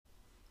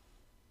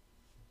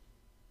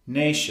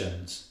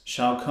Nations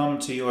shall come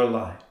to your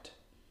light,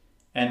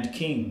 and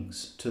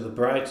kings to the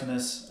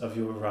brightness of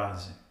your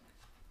rising.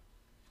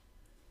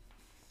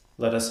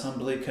 Let us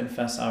humbly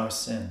confess our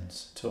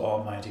sins to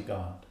Almighty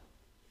God.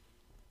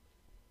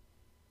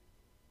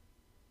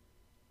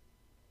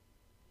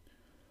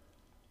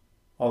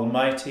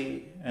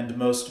 Almighty and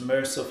most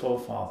merciful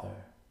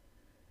Father,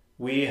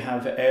 we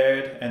have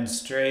erred and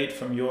strayed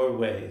from your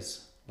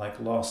ways like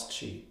lost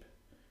sheep.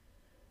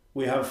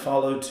 We have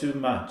followed too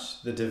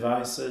much the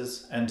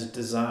devices and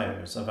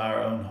desires of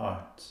our own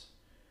hearts.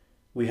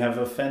 We have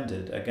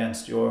offended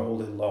against your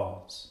holy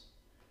laws.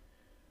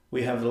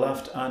 We have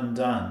left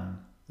undone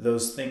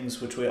those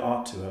things which we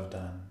ought to have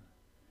done,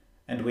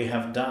 and we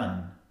have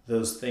done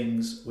those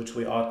things which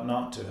we ought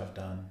not to have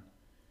done.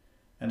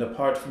 And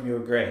apart from your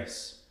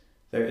grace,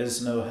 there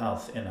is no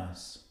health in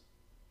us.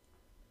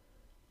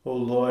 O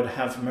Lord,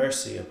 have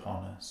mercy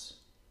upon us.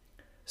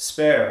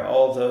 Spare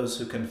all those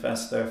who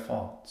confess their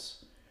faults.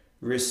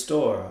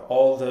 Restore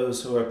all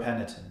those who are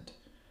penitent,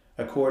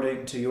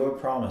 according to your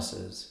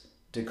promises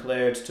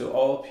declared to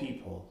all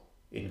people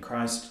in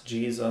Christ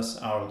Jesus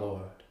our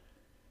Lord.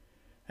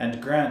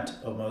 And grant,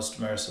 O most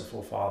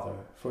merciful Father,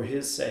 for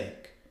his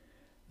sake,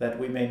 that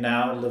we may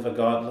now live a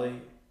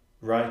godly,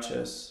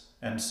 righteous,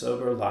 and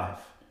sober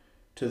life,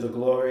 to the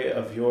glory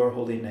of your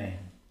holy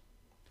name.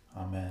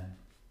 Amen.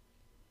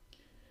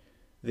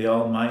 The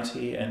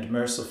Almighty and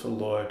merciful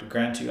Lord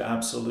grant you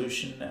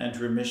absolution and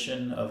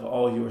remission of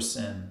all your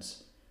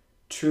sins,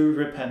 true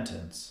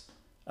repentance,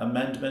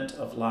 amendment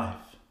of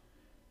life,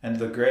 and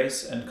the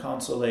grace and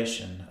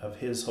consolation of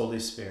his Holy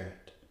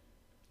Spirit.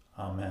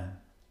 Amen.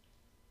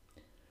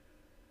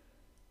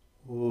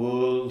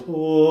 O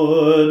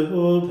Lord,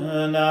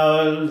 open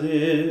our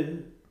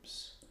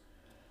lips,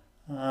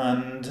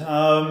 and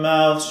our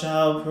mouth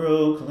shall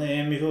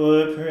proclaim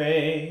your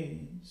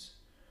praise.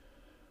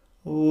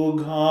 O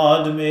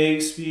God,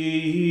 make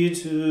speed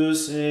to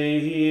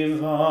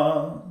save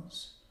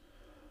us.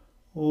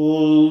 O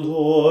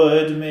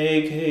Lord,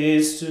 make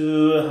haste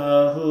to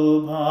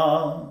help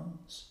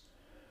us.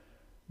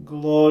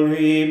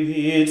 Glory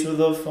be to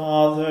the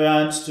Father,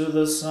 and to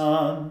the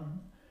Son,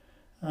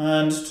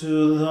 and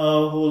to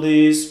the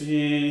Holy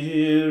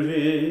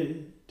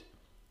Spirit,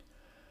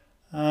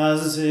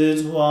 as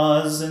it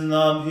was in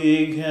the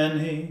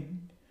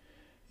beginning,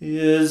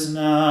 is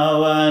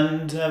now,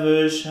 and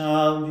ever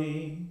shall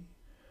be,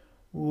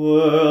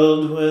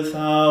 world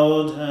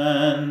without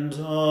end.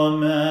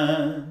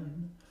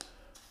 Amen.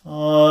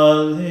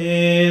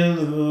 Alleluia.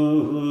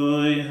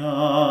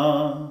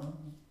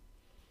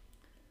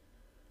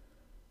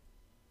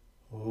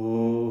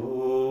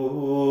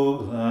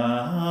 O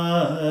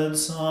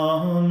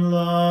gladsome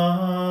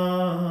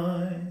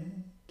light,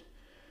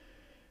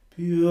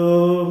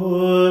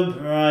 pure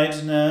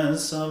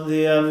brightness of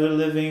the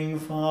ever-living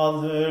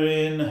Father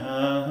in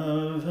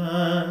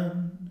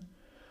heaven,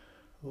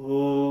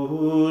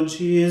 O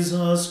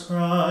Jesus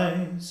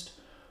Christ,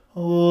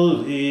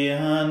 holy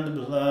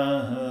and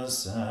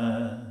blessed.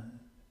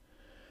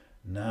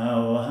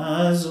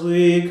 Now as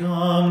we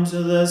come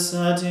to the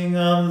setting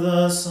of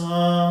the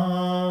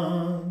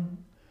sun,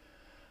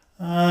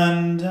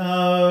 and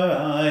our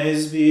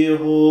eyes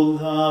behold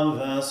the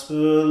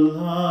vesper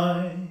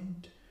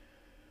light,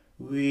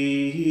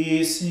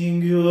 we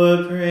sing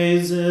your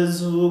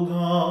praises, O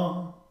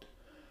God,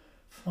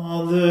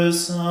 Father,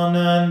 Son,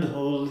 and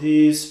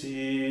Holy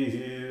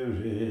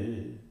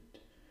Spirit.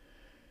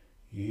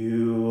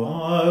 You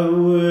are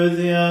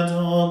worthy at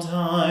all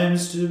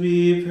times to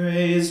be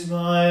praised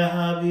by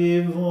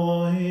happy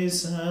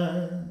voices,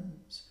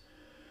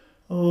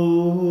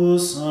 O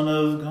Son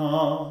of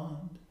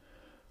God,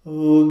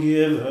 O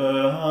Giver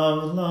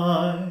of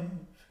life,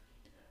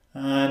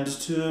 and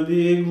to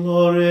be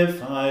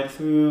glorified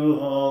through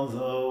all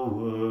the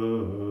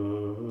world.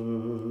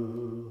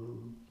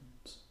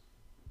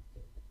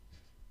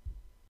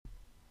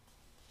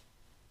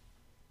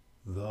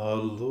 The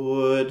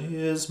Lord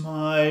is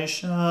my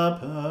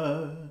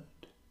shepherd,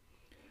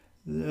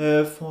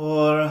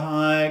 therefore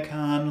I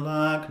can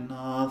lack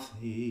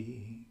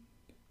nothing.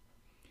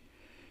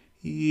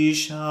 He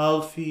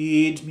shall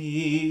feed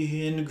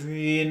me in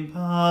green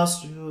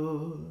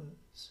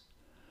pastures,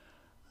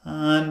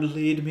 and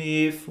lead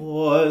me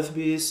forth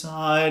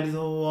beside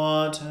the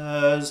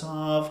waters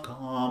of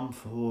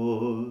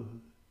comfort.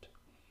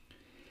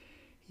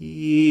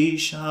 He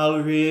shall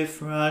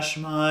refresh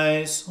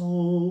my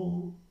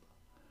soul,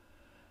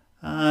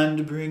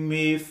 and bring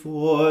me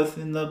forth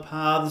in the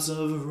paths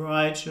of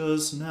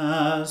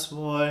righteousness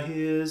for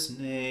his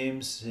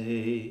name's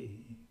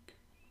sake.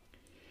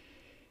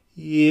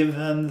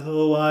 Even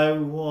though I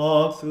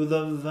walk through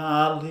the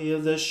valley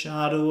of the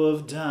shadow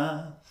of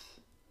death,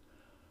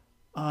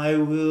 I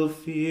will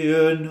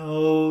fear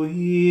no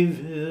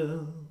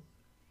evil,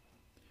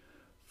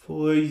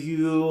 for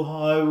you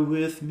are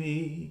with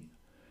me.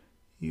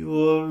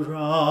 Your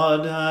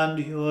rod and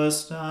your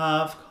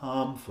staff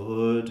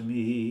comfort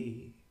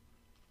me.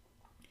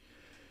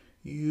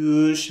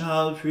 You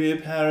shall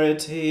prepare a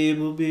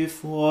table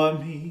before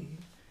me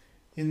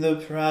in the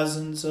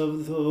presence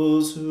of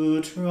those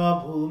who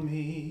trouble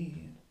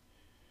me.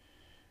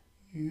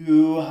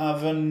 You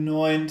have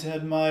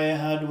anointed my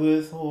head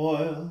with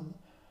oil,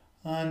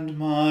 and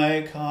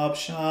my cup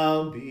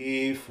shall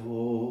be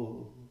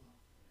full.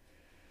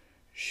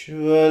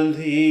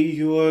 Surely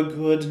your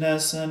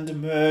goodness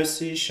and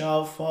mercy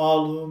shall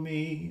follow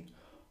me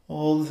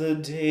all the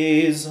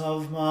days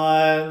of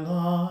my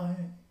life,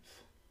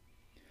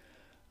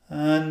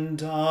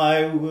 and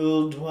I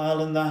will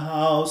dwell in the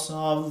house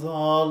of the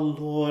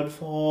Lord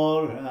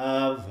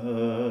forever.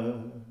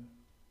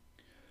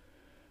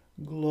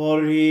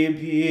 Glory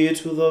be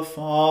to the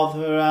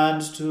Father,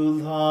 and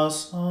to the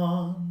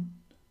Son,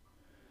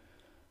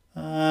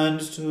 and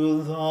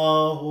to the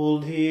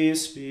Holy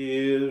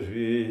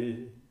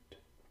Spirit,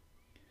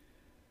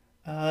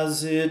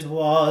 as it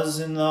was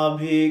in the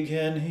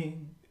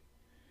beginning,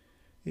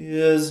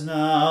 is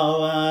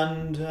now,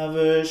 and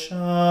ever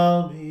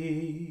shall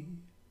be,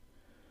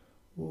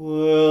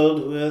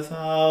 world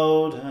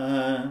without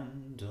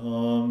end.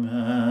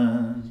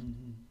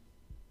 Amen.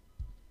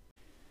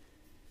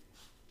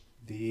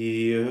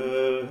 The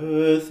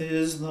earth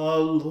is the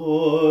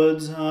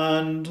Lord's,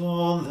 and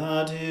all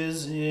that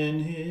is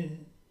in it,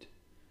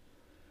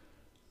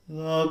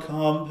 the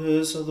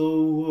compass of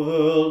the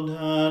world,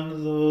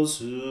 and those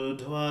who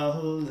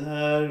dwell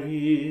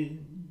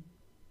therein.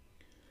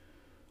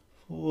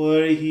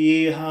 For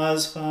he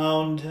has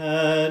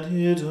founded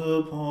it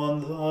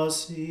upon the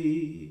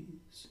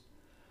seas,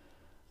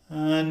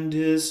 and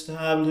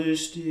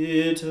established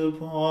it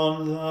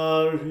upon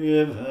the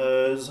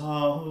rivers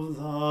of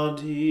the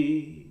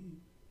deep.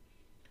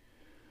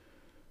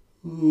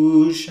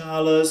 Who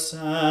shall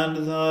ascend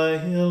the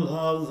hill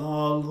of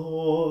the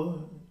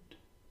Lord?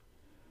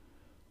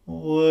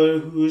 Or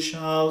who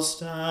shall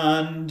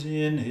stand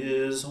in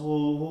his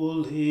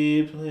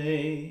holy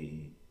place?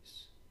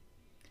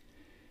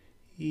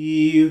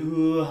 He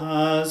who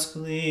has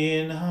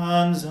clean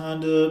hands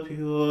and a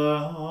pure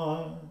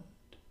heart,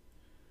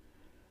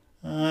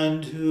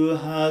 and who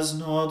has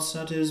not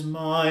set his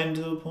mind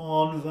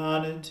upon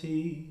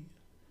vanity,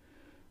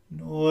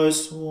 nor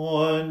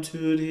sworn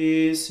to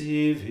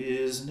deceive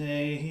his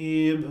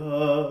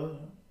neighbor.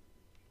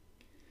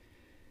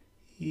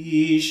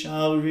 He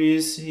shall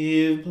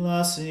receive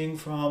blessing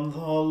from the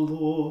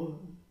Lord,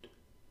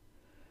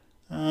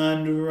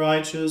 and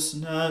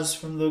righteousness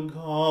from the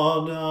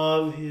God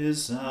of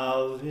his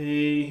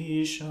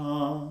salvation.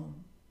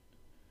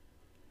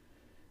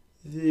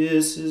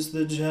 This is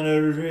the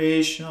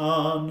generation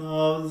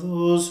of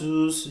those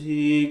who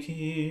seek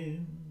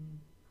him,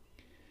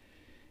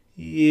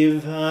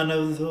 even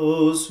of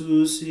those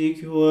who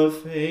seek your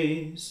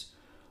face,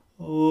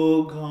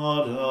 O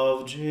God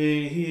of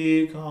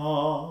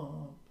Jacob.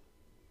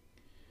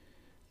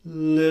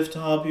 Lift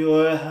up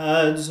your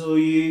heads, O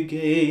ye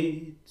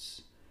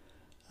gates,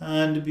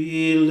 and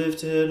be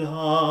lifted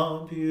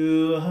up,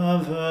 you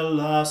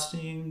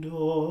everlasting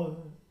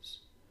doors,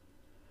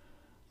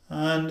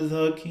 and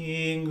the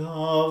King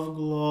of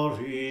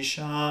glory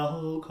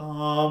shall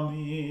come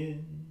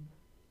in.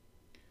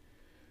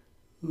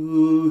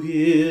 Who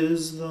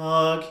is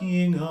the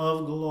King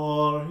of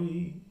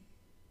glory?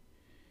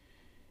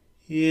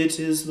 It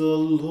is the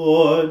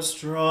Lord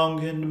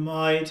strong and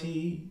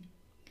mighty,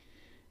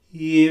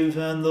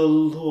 even the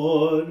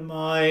Lord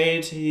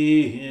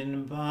mighty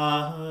in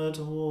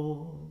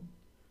battle.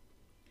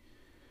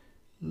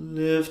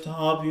 Lift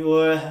up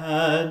your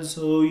heads,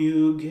 O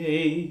you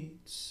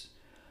gates,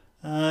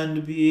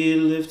 and be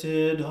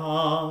lifted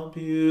up,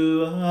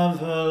 you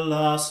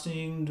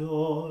everlasting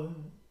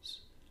doors,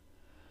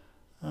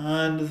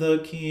 and the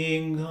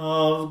King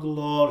of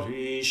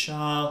glory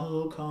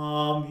shall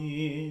come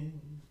in.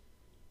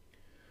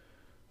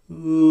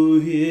 Who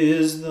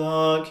is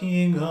the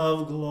King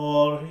of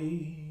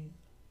glory?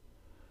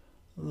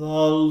 The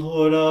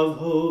Lord of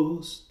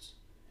hosts.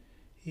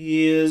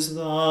 He is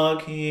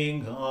the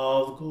King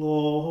of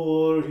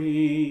glory.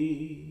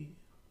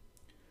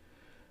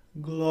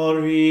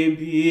 Glory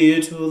be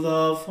to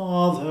the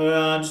Father,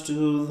 and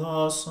to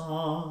the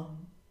Son,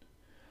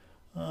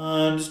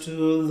 and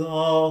to the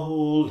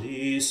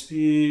Holy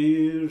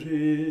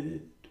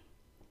Spirit,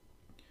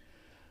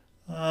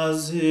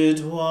 as it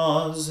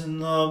was in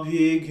the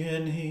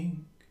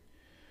beginning,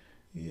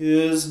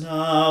 is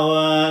now,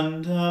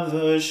 and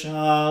ever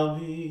shall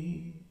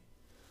be,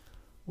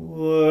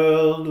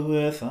 world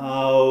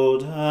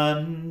without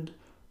end.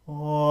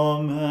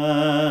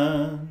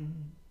 Amen.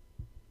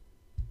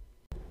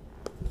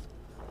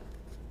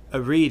 A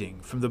reading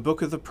from the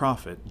book of the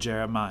prophet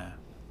Jeremiah.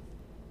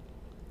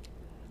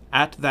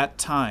 At that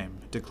time,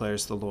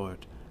 declares the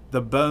Lord,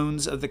 the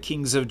bones of the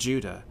kings of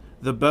Judah,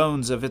 the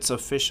bones of its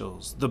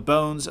officials, the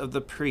bones of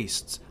the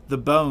priests, the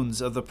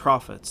bones of the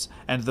prophets,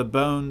 and the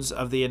bones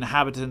of the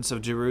inhabitants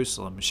of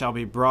Jerusalem shall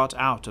be brought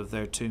out of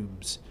their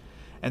tombs.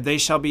 And they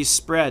shall be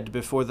spread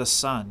before the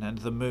sun and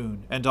the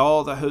moon, and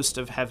all the host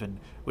of heaven,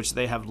 which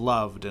they have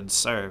loved and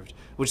served,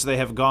 which they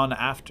have gone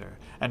after,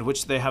 and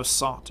which they have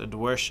sought and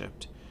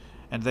worshipped.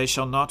 And they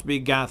shall not be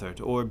gathered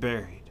or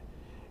buried.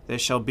 They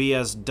shall be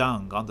as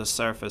dung on the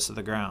surface of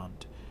the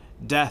ground.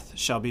 Death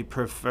shall be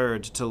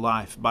preferred to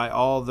life by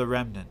all the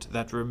remnant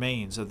that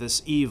remains of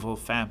this evil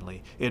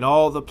family in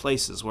all the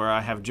places where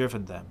I have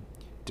driven them,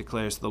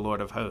 declares the Lord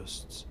of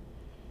hosts.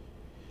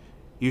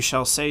 You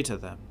shall say to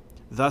them,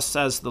 Thus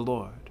says the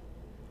Lord,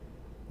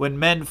 When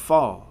men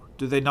fall,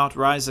 do they not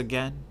rise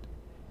again?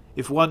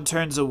 If one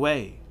turns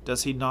away,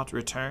 does he not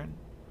return?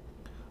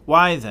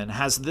 Why then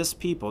has this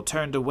people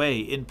turned away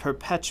in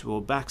perpetual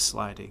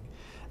backsliding?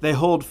 They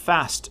hold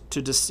fast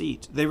to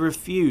deceit, they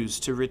refuse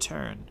to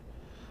return.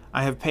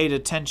 I have paid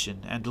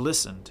attention and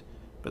listened,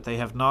 but they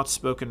have not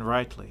spoken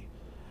rightly.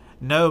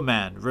 No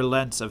man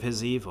relents of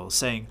his evil,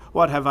 saying,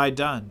 What have I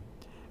done?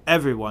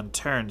 Everyone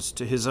turns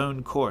to his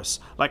own course,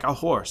 like a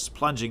horse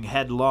plunging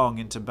headlong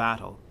into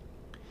battle.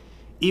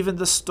 Even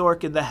the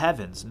stork in the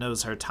heavens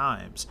knows her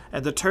times,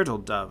 and the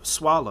turtle-dove,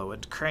 swallow,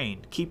 and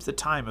crane keep the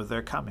time of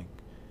their coming.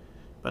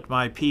 But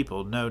my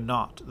people know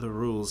not the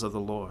rules of the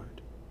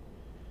Lord.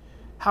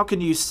 How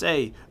can you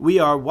say, We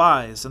are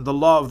wise, and the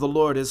law of the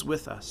Lord is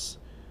with us?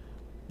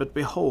 But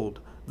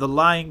behold, the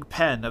lying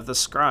pen of the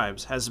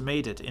scribes has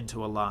made it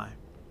into a lie.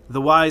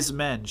 The wise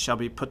men shall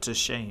be put to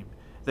shame.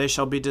 They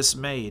shall be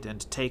dismayed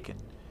and taken.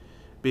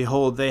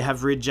 Behold, they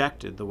have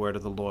rejected the word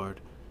of the Lord.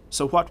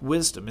 So what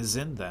wisdom is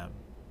in them?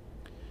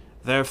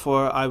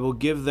 Therefore I will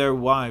give their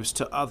wives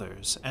to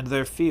others, and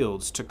their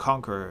fields to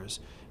conquerors,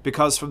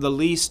 because from the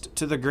least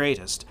to the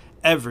greatest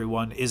every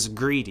one is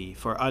greedy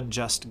for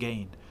unjust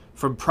gain.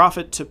 From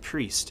prophet to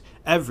priest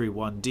every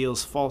one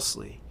deals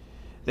falsely.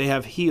 They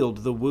have healed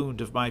the wound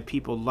of my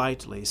people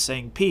lightly,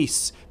 saying,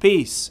 Peace,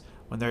 peace,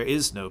 when there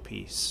is no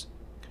peace.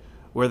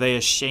 Were they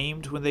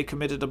ashamed when they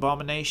committed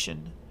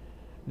abomination?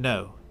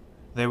 No,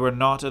 they were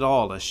not at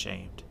all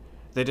ashamed.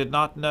 They did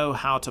not know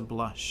how to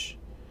blush.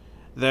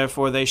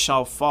 Therefore they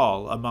shall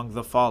fall among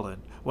the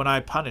fallen. When I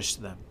punish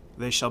them,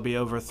 they shall be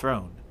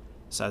overthrown,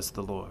 says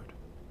the Lord.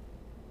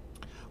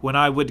 When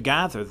I would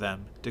gather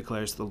them,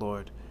 declares the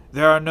Lord,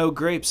 there are no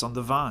grapes on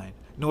the vine,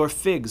 nor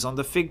figs on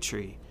the fig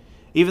tree.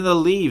 Even the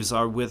leaves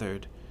are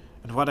withered,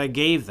 and what I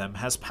gave them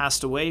has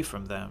passed away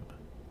from them.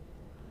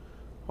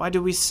 Why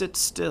do we sit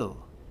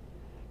still?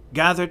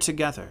 Gather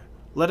together,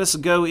 let us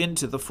go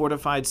into the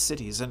fortified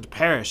cities and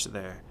perish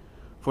there.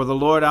 For the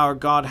Lord our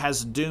God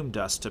has doomed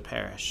us to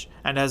perish,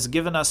 and has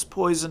given us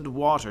poisoned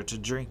water to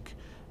drink,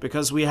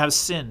 because we have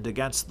sinned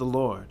against the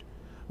Lord.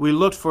 We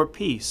looked for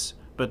peace,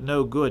 but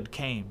no good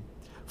came,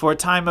 for a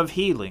time of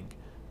healing,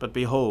 but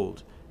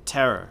behold,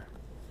 terror.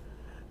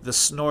 The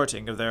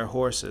snorting of their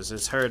horses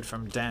is heard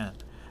from Dan.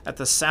 At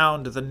the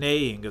sound of the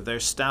neighing of their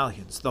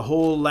stallions, the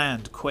whole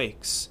land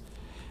quakes.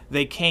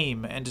 They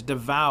came and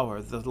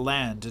devour the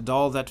land and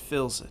all that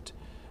fills it,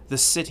 the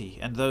city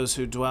and those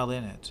who dwell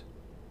in it.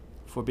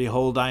 For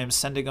behold, I am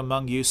sending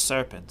among you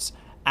serpents,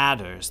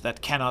 adders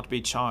that cannot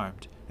be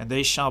charmed, and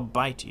they shall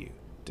bite you,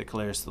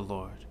 declares the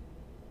Lord.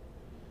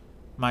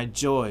 My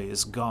joy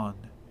is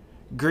gone.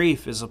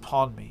 Grief is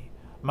upon me.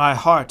 My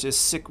heart is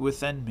sick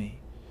within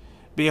me.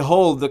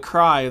 Behold the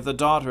cry of the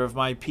daughter of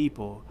my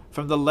people,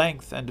 from the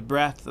length and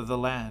breadth of the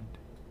land.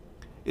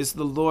 Is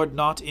the Lord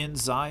not in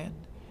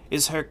Zion?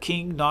 Is her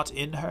king not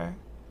in her?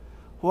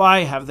 Why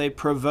have they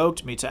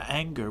provoked me to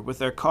anger with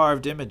their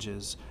carved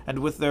images, and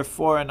with their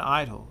foreign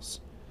idols?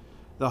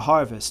 The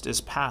harvest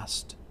is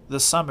past, the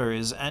summer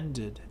is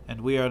ended,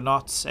 and we are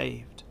not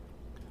saved.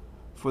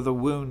 For the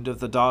wound of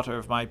the daughter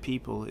of my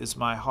people is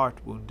my heart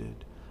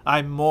wounded.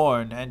 I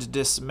mourn, and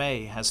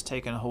dismay has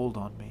taken hold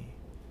on me.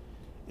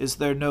 Is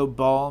there no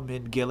balm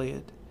in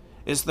Gilead?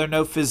 Is there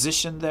no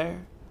physician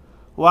there?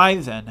 Why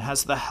then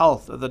has the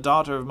health of the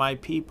daughter of my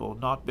people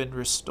not been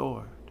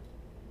restored?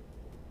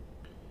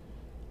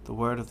 The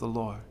word of the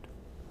Lord.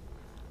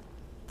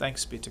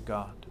 Thanks be to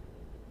God.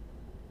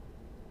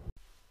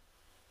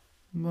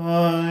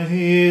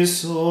 My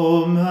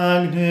soul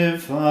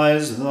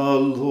magnifies the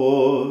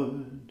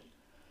Lord,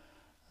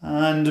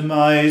 and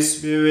my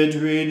spirit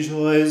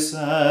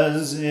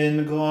rejoices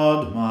in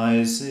God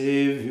my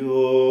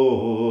Saviour.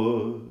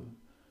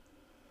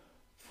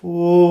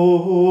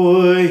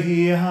 For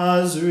he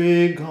has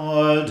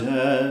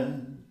regarded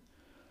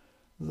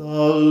the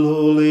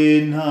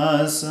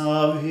lowliness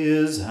of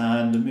his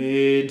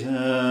handmaiden.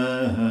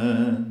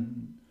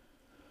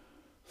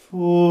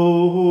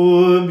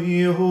 For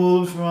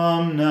behold,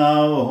 from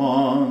now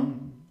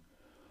on,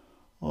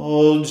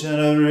 all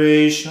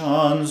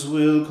generations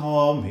will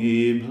call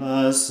me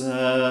blessed.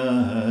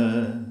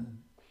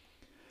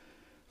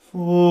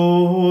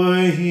 For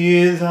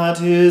he that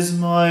is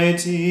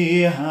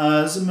mighty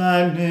has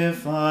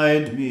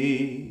magnified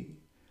me,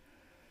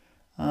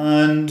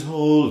 and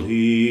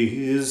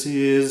holy is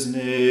his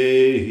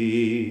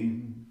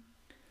name.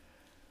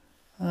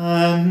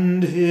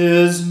 And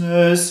his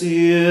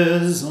mercy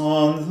is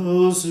on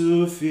those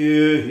who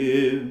fear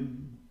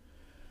him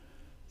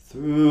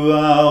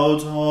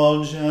throughout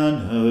all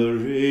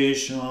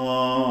generations.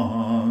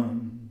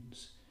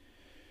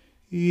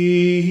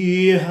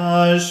 He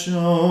has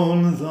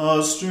shown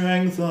the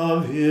strength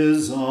of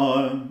his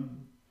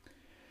arm.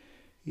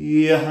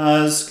 He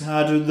has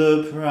scattered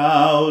the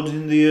proud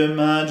in the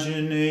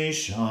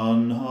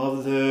imagination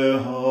of their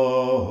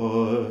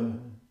hearts.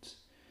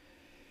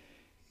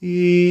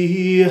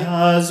 He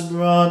has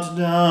brought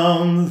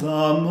down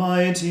the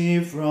mighty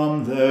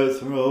from their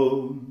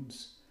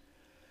thrones,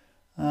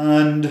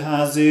 and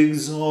has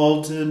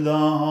exalted the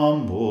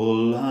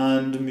humble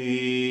and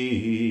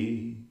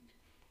meek.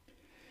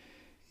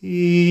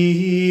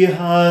 He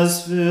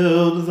has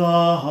filled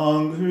the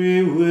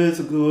hungry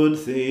with good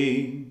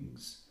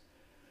things,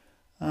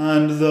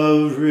 and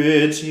the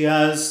rich he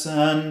has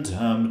sent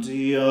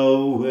empty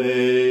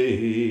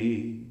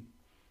away.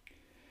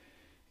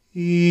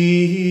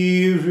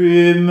 He,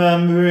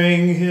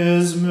 remembering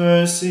his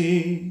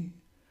mercy,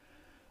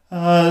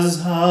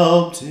 has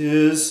helped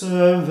his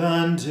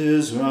servant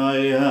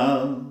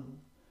Israel,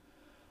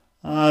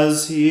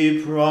 as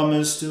he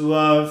promised to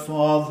our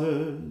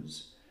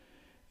fathers,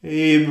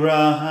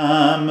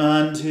 Abraham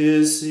and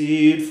his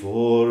seed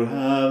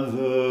forever.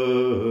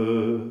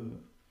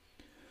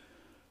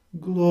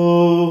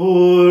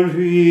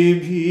 Glory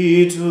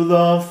be to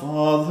the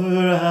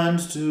Father and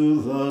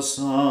to the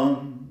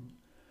Son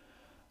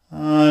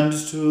and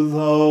to the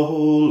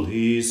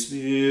Holy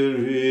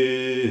Spirit,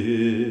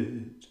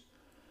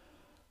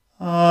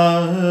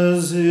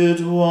 as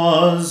it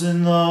was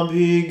in the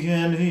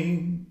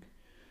beginning,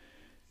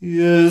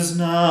 is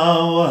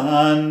now,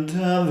 and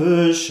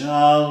ever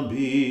shall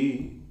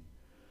be,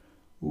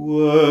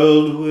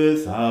 world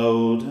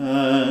without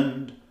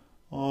end.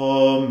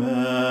 Amen.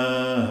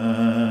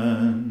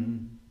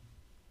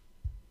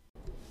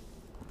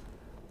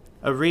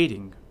 A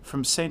reading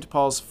from St.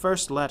 Paul's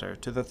first letter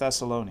to the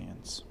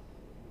Thessalonians.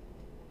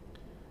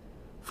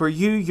 For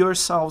you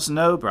yourselves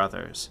know,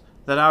 brothers,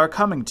 that our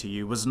coming to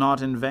you was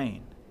not in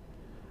vain.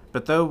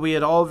 But though we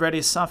had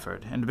already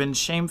suffered and been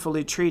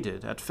shamefully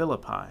treated at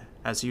Philippi,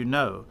 as you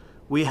know,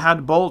 we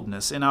had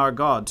boldness in our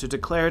God to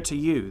declare to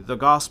you the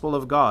gospel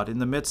of God in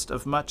the midst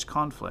of much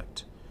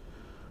conflict.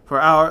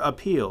 For our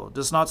appeal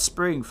does not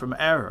spring from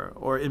error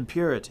or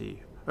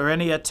impurity or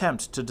any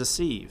attempt to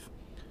deceive.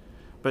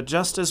 But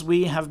just as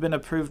we have been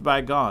approved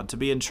by God to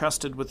be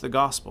entrusted with the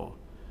gospel,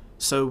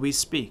 so we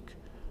speak,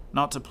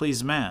 not to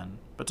please man,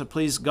 but to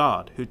please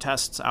God who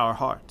tests our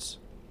hearts.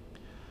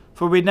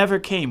 For we never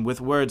came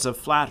with words of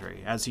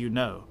flattery, as you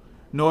know,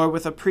 nor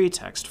with a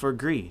pretext for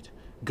greed,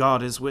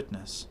 God is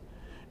witness.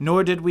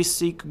 Nor did we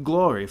seek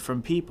glory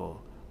from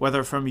people,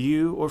 whether from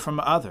you or from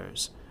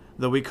others,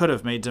 though we could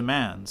have made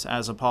demands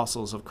as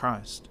apostles of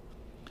Christ.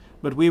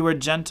 But we were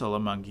gentle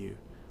among you,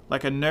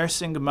 like a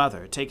nursing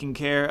mother taking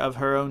care of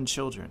her own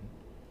children.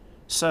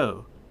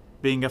 So,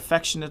 being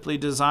affectionately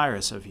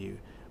desirous of you,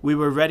 we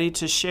were ready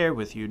to share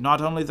with you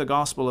not only the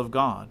gospel of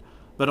God,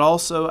 but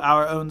also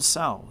our own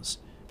selves,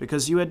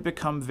 because you had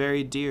become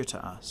very dear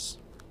to us.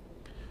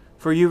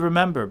 For you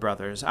remember,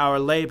 brothers, our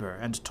labor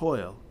and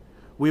toil.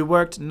 We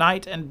worked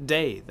night and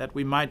day that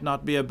we might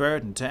not be a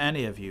burden to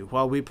any of you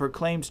while we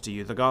proclaimed to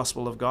you the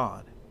gospel of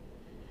God.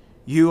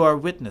 You are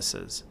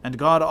witnesses, and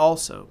God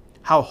also,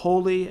 how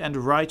holy and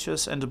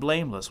righteous and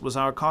blameless was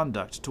our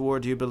conduct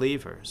toward you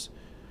believers.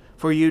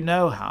 For you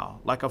know how,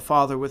 like a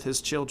father with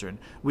his children,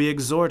 we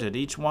exhorted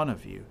each one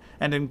of you,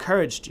 and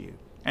encouraged you,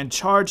 and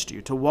charged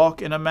you to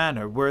walk in a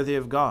manner worthy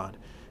of God,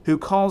 who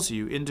calls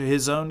you into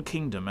his own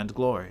kingdom and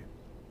glory.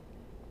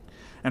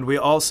 And we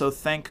also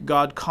thank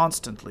God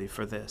constantly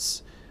for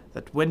this,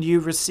 that when you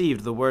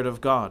received the word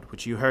of God,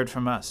 which you heard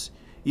from us,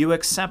 you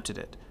accepted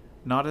it,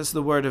 not as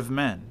the word of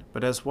men,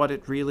 but as what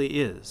it really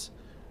is,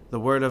 the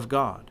word of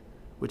God,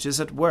 which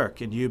is at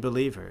work in you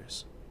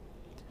believers.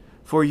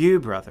 For you,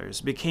 brothers,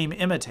 became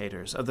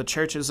imitators of the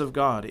churches of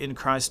God in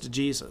Christ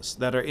Jesus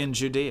that are in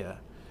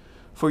Judea.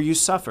 For you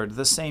suffered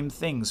the same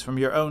things from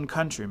your own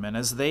countrymen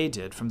as they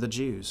did from the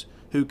Jews,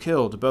 who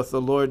killed both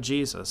the Lord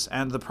Jesus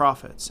and the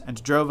prophets,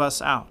 and drove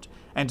us out,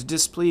 and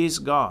displease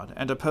God,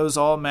 and oppose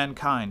all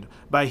mankind,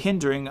 by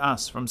hindering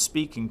us from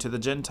speaking to the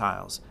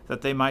Gentiles,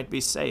 that they might be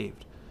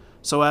saved,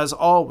 so as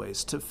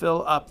always to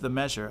fill up the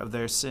measure of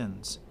their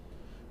sins.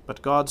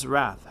 But God's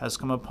wrath has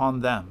come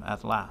upon them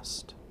at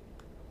last.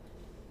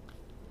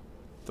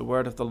 The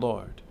word of the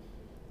Lord.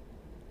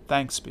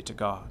 Thanks be to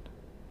God.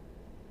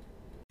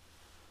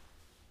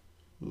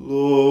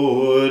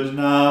 Lord,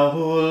 now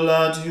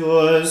let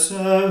your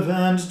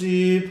servant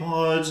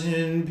depart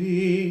in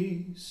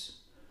peace,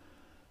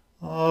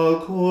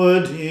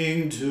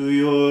 according to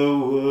your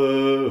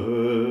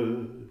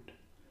word.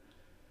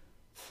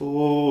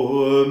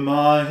 For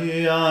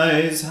my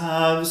eyes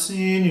have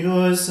seen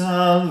your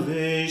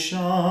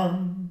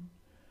salvation,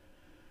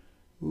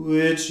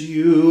 which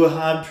you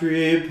have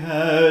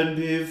prepared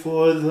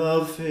before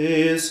the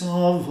face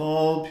of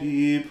all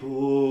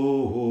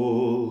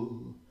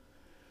people,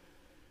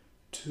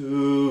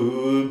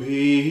 to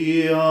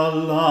be a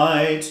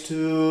light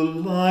to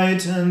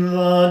lighten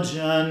the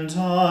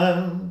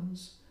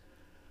Gentiles,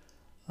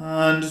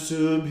 and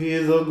to be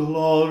the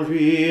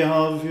glory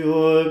of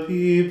your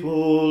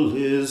people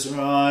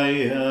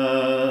Israel.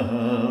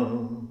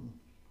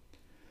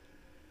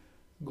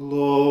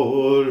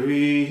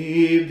 Glory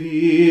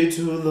be to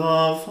to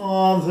the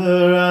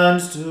Father,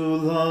 and to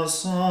the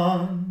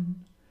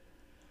Son,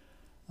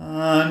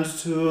 and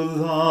to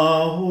the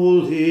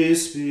Holy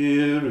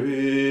Spirit,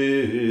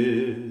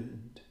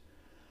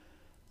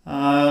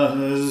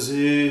 as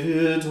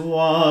it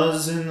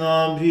was in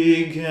the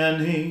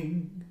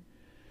beginning,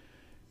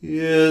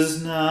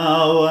 is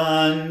now,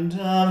 and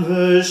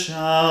ever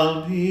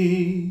shall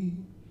be,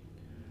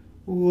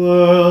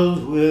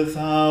 world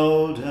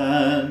without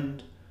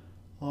end.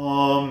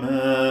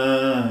 Amen.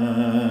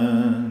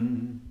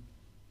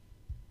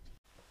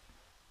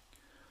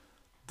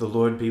 The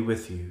Lord be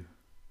with you.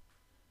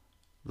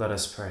 Let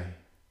us pray.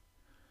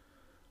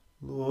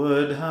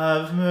 Lord,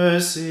 have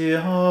mercy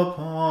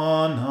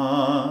upon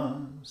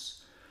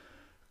us.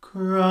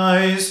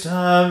 Christ,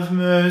 have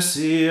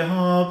mercy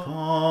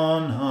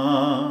upon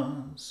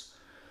us.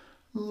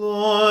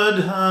 Lord,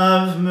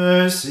 have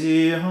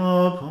mercy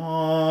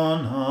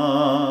upon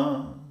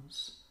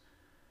us.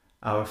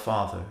 Our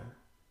Father,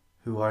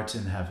 who art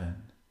in heaven,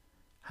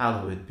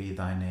 hallowed be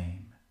thy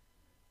name.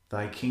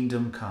 Thy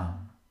kingdom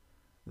come,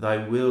 thy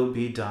will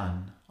be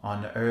done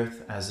on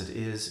earth as it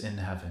is in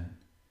heaven.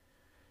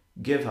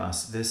 Give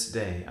us this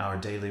day our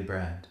daily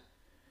bread,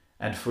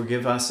 and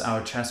forgive us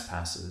our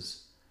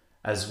trespasses,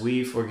 as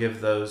we forgive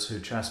those who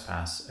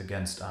trespass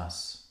against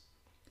us.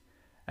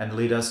 And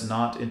lead us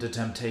not into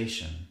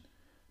temptation,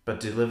 but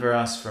deliver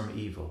us from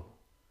evil.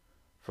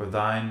 For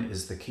thine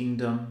is the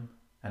kingdom,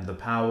 and the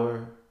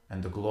power,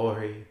 and the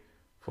glory,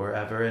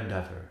 forever and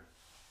ever.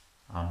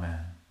 Amen.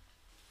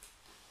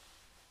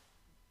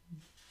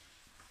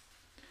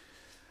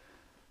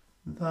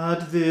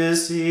 That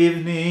this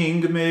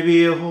evening may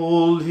be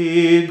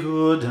wholly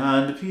good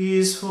and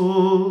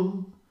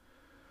peaceful,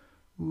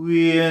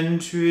 we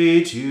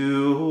entreat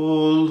you,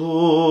 O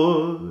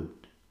Lord,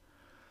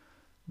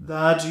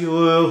 that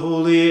your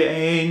holy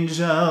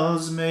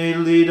angels may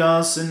lead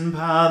us in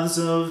paths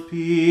of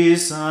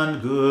peace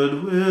and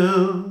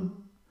goodwill.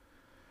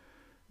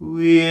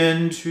 We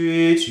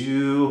entreat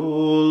you,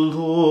 O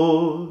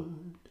Lord,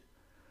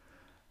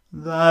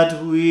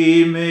 that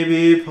we may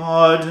be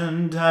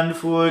pardoned and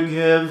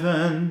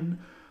forgiven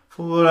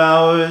for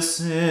our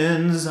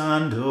sins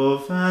and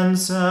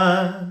offenses.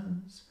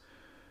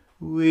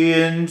 We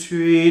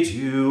entreat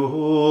you,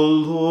 O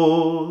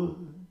Lord,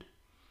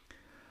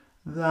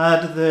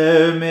 that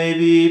there may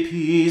be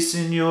peace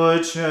in your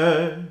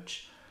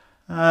church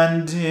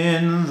and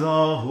in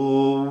the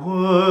whole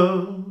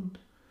world.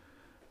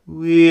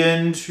 We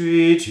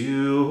entreat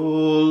you,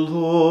 O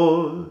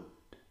Lord,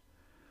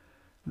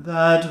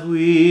 that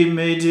we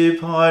may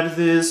depart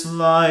this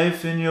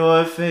life in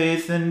your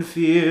faith and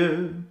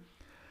fear,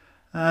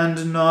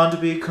 and not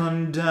be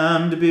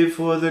condemned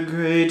before the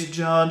great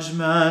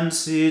judgment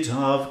seat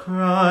of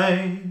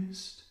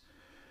Christ.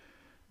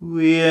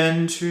 We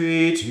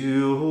entreat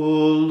you,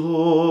 O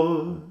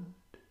Lord,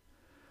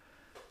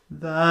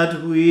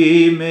 that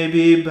we may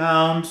be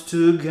bound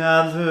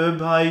together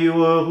by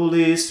your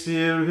Holy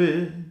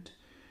Spirit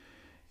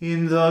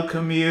in the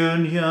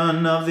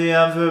communion of the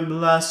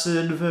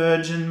ever-blessed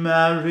Virgin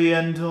Mary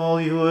and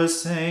all your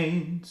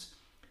saints,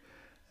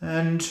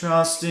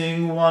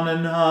 entrusting one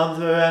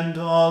another and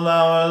all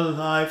our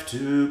life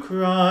to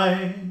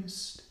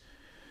Christ.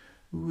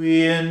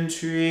 We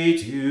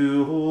entreat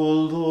you, O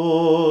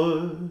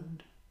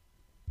Lord.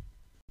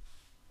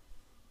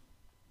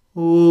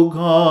 O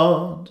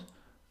God,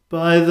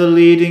 by the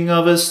leading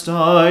of a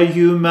star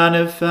you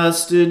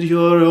manifested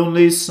your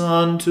only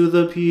Son to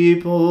the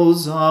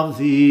peoples of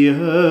the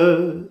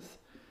earth.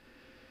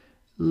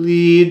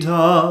 Lead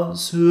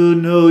us, who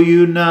know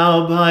you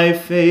now by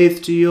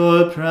faith, to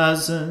your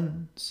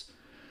presence,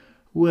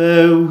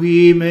 where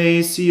we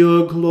may see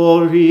your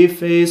glory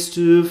face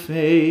to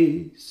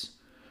face.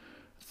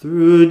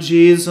 Through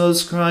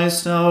Jesus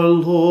Christ our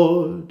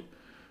Lord,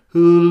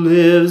 who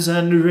lives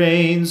and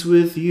reigns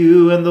with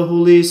you and the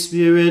Holy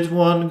Spirit,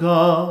 one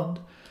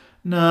God,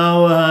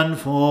 now and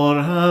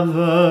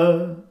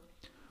forever.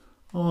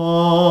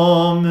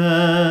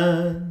 Amen.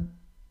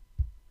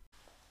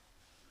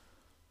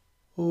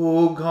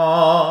 O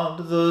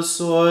God, the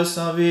source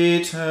of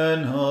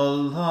eternal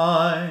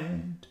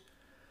light,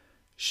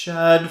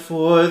 shed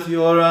forth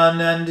your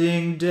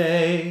unending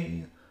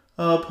day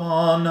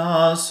upon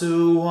us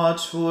who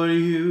watch for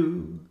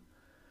you,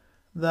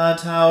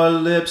 that our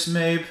lips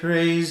may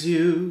praise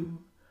you,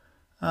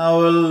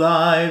 our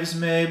lives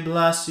may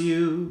bless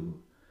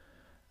you,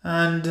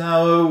 and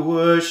our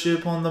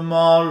worship on the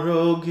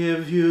morrow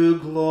give you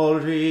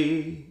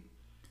glory.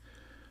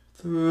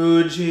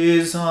 Through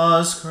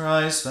Jesus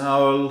Christ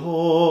our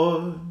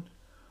Lord.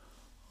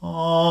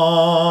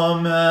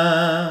 Amen.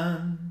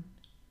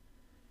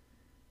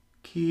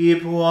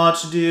 Keep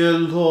watch, dear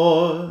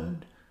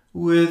Lord,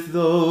 with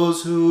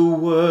those who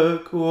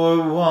work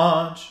or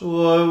watch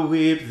or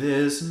weep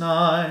this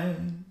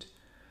night,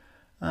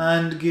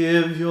 and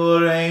give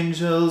your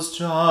angels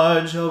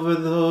charge over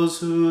those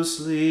who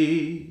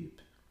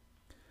sleep.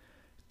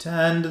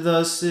 Tend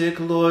the sick,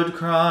 Lord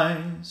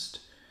Christ,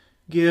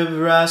 give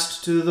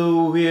rest to the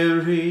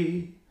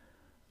weary,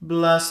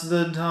 bless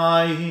the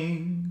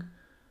dying,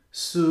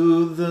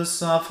 soothe the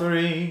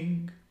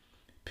suffering,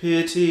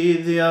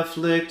 pity the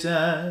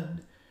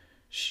afflicted,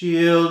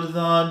 shield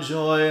the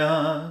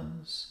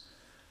joyous,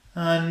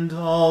 and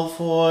all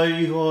for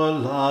your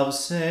love's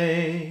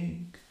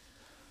sake.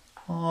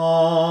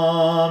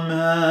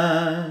 Amen.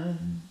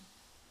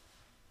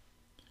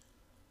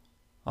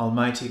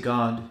 Almighty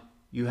God,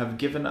 you have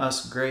given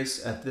us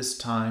grace at this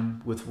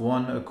time with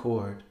one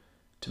accord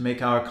to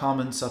make our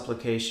common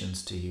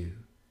supplications to you.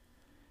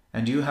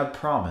 And you have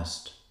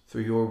promised,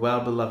 through your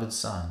well-beloved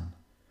Son,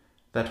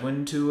 that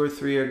when 2 or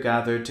 3 are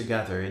gathered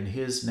together in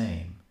his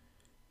name,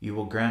 you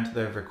will grant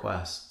their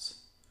requests.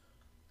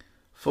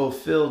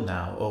 Fulfill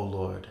now, O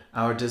Lord,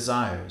 our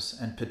desires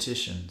and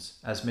petitions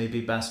as may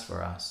be best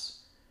for us,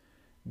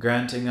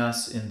 granting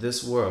us in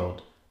this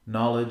world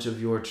knowledge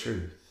of your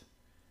truth,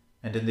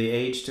 and in the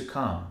age to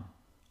come,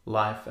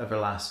 life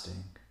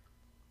everlasting.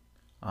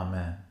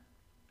 Amen.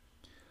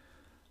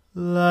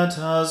 Let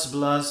us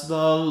bless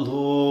the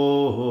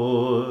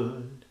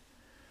Lord.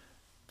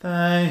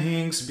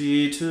 Thanks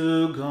be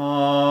to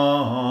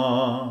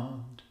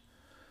God.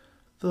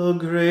 The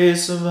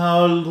grace of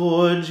our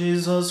Lord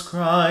Jesus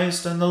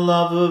Christ, and the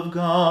love of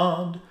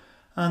God,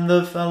 and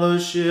the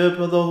fellowship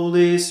of the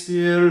Holy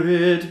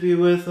Spirit be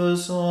with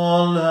us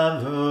all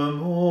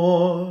evermore.